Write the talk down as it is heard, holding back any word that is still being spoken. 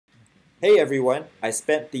Hey everyone, I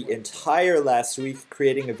spent the entire last week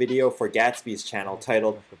creating a video for Gatsby's channel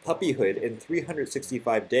titled Puppyhood in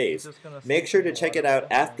 365 days. Make sure to check it out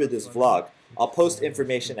after this vlog. I'll post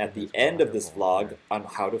information at the end of this vlog on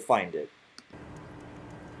how to find it.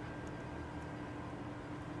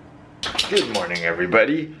 Good morning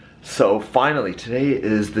everybody. So finally, today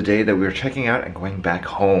is the day that we're checking out and going back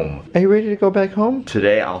home. Are you ready to go back home?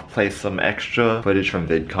 Today I'll play some extra footage from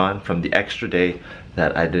VidCon from the extra day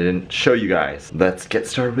that I didn't show you guys. Let's get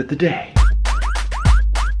started with the day.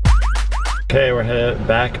 Okay, we're headed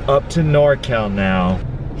back up to NorCal now.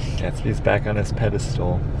 Gatsby's back on his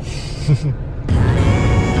pedestal.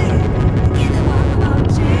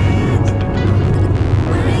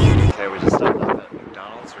 Okay, we just stopped off at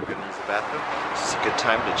McDonald's. We're gonna use the bathroom. This is a good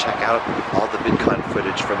time to check out all the VidCon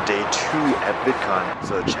footage from day 2 at VidCon.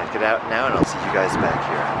 So check it out now and I'll see you guys back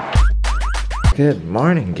here. Good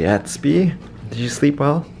morning, Gatsby. Did you sleep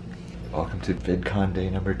well? Welcome to VidCon day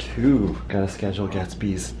number 2. Gotta schedule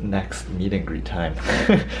Gatsby's next meet and greet time.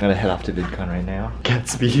 I'm gonna head off to VidCon right now.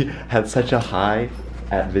 Gatsby had such a high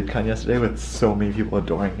at VidCon yesterday with so many people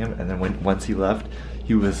adoring him, and then once he left,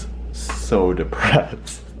 he was so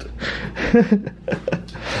depressed.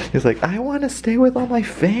 He's like, I want to stay with all my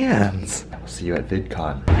fans. I'll see you at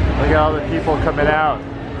VidCon. Look at all the people coming out.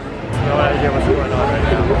 No idea what's going on right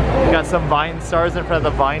now. We got some Vine stars in front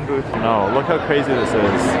of the Vine booth. No, look how crazy this is.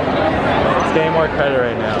 It's getting more credit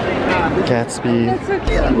right now. Gatsby. That's so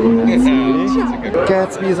cute.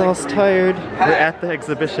 Gatsby's all tired. We're at the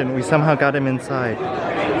exhibition. We somehow got him inside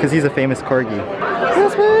because he's a famous corgi.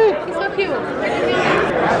 Gatsby! He's so cute.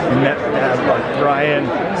 We met Brian,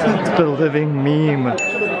 the living meme.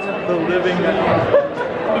 The living meme.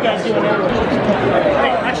 You guys doing it? Hey,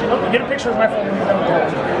 actually, look, get a picture of my phone.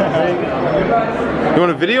 You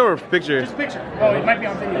want a video or a picture? Just a picture. Oh, it might be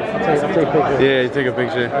on video. I'll take a picture. Yeah, you take a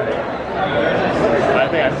picture. I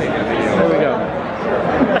think I'm taking a video. There we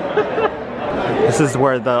go. This is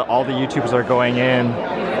where all the YouTubers are going in.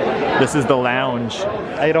 This is the lounge.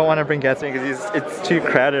 I don't want to bring Gatsby because it's too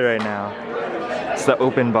crowded right now. It's the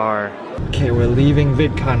open bar. Okay, we're leaving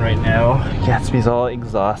VidCon right now. Gatsby's all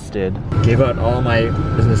exhausted. Gave out all my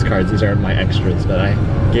business cards. These are my extras, but I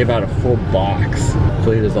gave out a full box.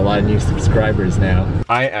 Hopefully there's a lot of new subscribers now.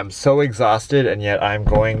 I am so exhausted, and yet I'm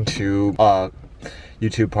going to a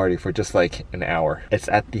YouTube party for just like an hour. It's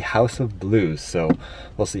at the House of Blues, so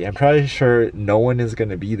we'll see. I'm probably sure no one is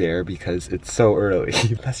gonna be there because it's so early.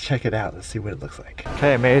 Let's check it out. Let's see what it looks like.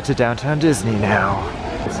 Okay, I made it to downtown Disney now.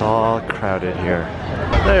 It's all crowded here.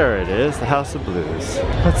 There it is, the House of Blues.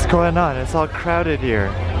 What's going on? It's all crowded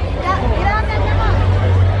here.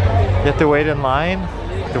 You have to wait in line?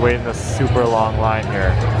 You have to wait in this super long line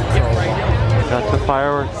here. Got the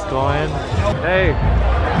fireworks going. Hey,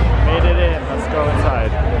 made it in. Let's go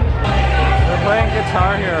inside. They're playing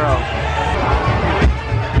Guitar Hero.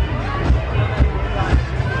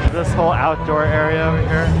 This whole outdoor area over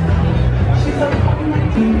here.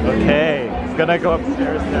 Okay, it's gonna go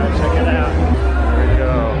upstairs now. Check it out. There we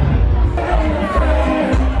go.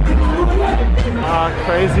 Ah,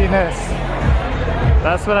 craziness.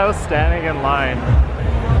 That's when I was standing in line.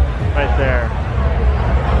 Right there.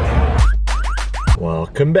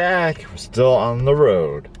 Welcome back. We're still on the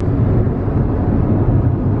road.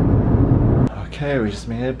 Okay, we just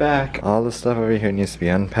made it back. All the stuff over here needs to be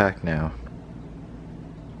unpacked now.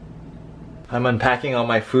 I'm unpacking all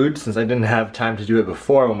my food since I didn't have time to do it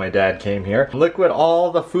before when my dad came here. Look at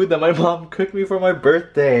all the food that my mom cooked me for my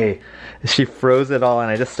birthday. She froze it all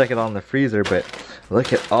and I just stuck it all in the freezer, but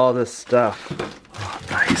look at all this stuff. Oh,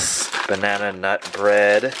 nice. Banana nut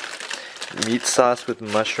bread, meat sauce with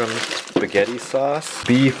mushroom spaghetti sauce,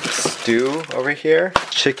 beef stew over here,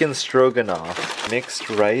 chicken stroganoff, mixed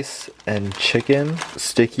rice and chicken,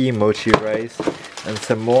 sticky mochi rice, and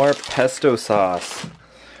some more pesto sauce.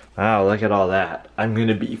 Wow, look at all that. I'm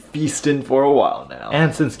gonna be feasting for a while now.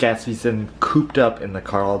 And since Gatsby's been cooped up in the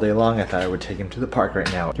car all day long, I thought I would take him to the park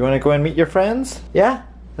right now. Do you wanna go and meet your friends? Yeah?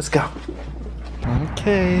 Let's go.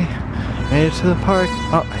 Okay, made it to the park.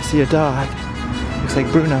 Oh, I see a dog. Looks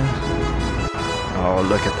like Bruno. Oh,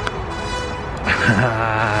 look at that.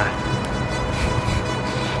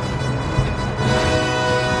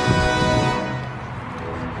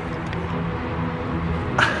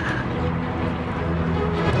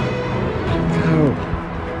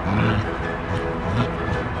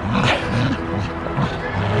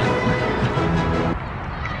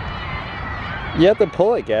 You have to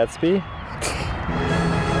pull it, Gatsby.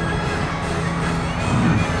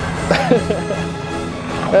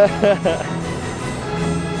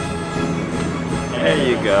 There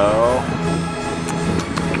you go.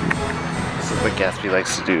 what Gatsby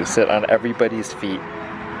likes to do, sit on everybody's feet.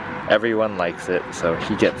 Everyone likes it, so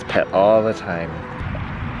he gets pet all the time.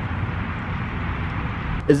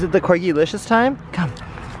 Is it the Corgi-licious time? Come,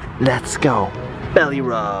 let's go. Belly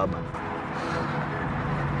rub.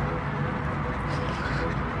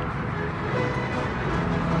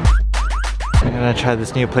 I'm gonna try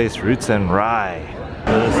this new place, Roots Rye.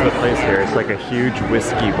 This is the place here. It's like a huge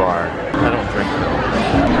whiskey bar. I don't drink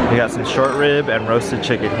though. We got some short rib and roasted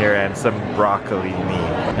chicken here and some broccoli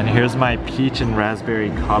meat. And here's my peach and raspberry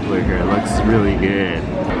cobbler here. It looks really good.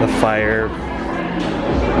 The fire,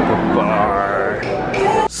 the bar.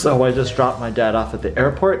 So I just dropped my dad off at the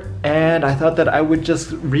airport and I thought that I would just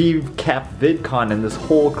recap VidCon and this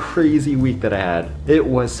whole crazy week that I had. It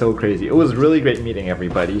was so crazy. It was really great meeting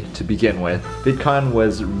everybody to begin with. VidCon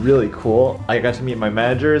was really cool. I got to meet my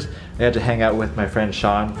managers. I got to hang out with my friend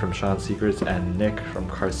Sean from Sean's Secrets and Nick from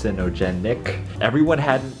Carcinogenic. Everyone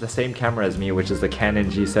had the same camera as me, which is the Canon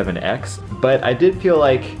G7X. But I did feel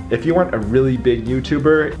like if you weren't a really big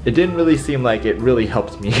YouTuber, it didn't really seem like it really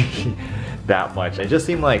helped me that much. It just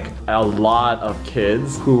seemed like a lot of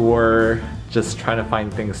kids who were just trying to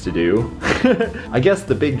find things to do. I guess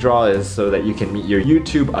the big draw is so that you can meet your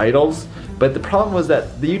YouTube idols, but the problem was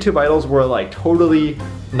that the YouTube idols were like totally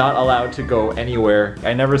not allowed to go anywhere.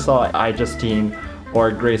 I never saw iJustine or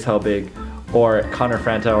Grace Helbig or Connor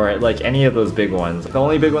Franta or like any of those big ones. The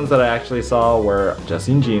only big ones that I actually saw were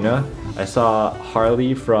Justin Gina. I saw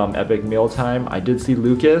Harley from Epic Mealtime. I did see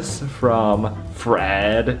Lucas from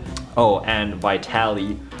Fred. Oh, and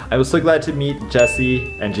Vitali. I was so glad to meet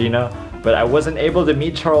Jesse and Gina, but I wasn't able to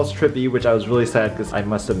meet Charles Trippy, which I was really sad because I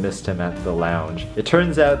must have missed him at the lounge. It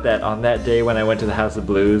turns out that on that day when I went to the House of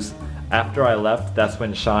Blues, after I left, that's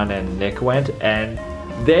when Sean and Nick went, and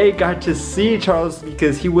they got to see Charles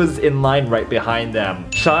because he was in line right behind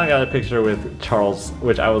them. Sean got a picture with Charles,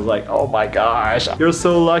 which I was like, oh my gosh, you're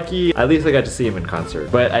so lucky. At least I got to see him in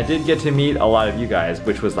concert. But I did get to meet a lot of you guys,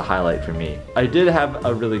 which was the highlight for me. I did have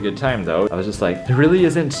a really good time though. I was just like, there really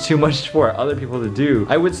isn't too much for other people to do.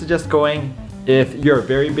 I would suggest going if you're a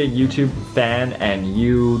very big YouTube fan and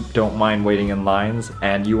you don't mind waiting in lines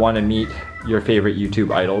and you want to meet your favorite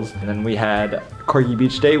YouTube idols. And then we had Corgi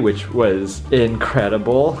Beach Day, which was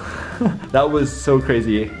incredible. That was so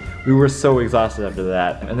crazy. We were so exhausted after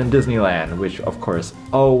that. And then Disneyland, which of course,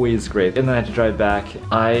 always great. And then I had to drive back.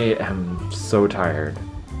 I am so tired.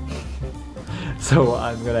 So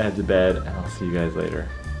I'm gonna head to bed and I'll see you guys later.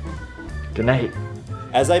 Good night.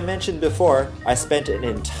 As I mentioned before, I spent an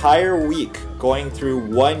entire week going through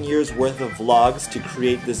 1 year's worth of vlogs to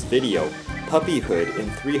create this video, Puppyhood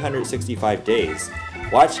in 365 days.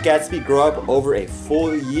 Watch Gatsby grow up over a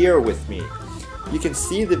full year with me. You can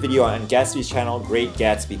see the video on Gatsby's channel, Great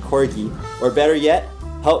Gatsby Corgi, or better yet,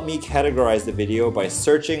 help me categorize the video by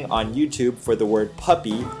searching on YouTube for the word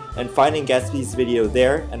puppy and finding Gatsby's video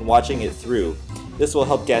there and watching it through. This will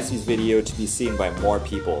help Gatsby's video to be seen by more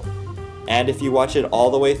people. And if you watch it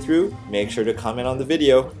all the way through, make sure to comment on the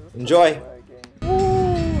video. Enjoy!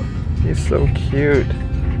 Ooh, he's so cute.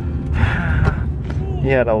 He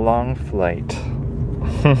had a long flight.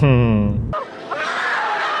 We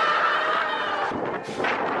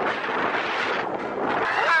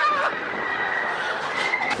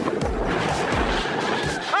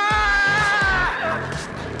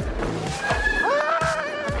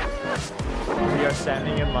are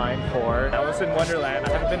standing in line for Alice in Wonderland. I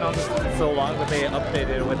haven't been on this so long, but they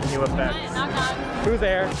updated with new effects. Who's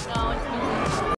there? No, it's me.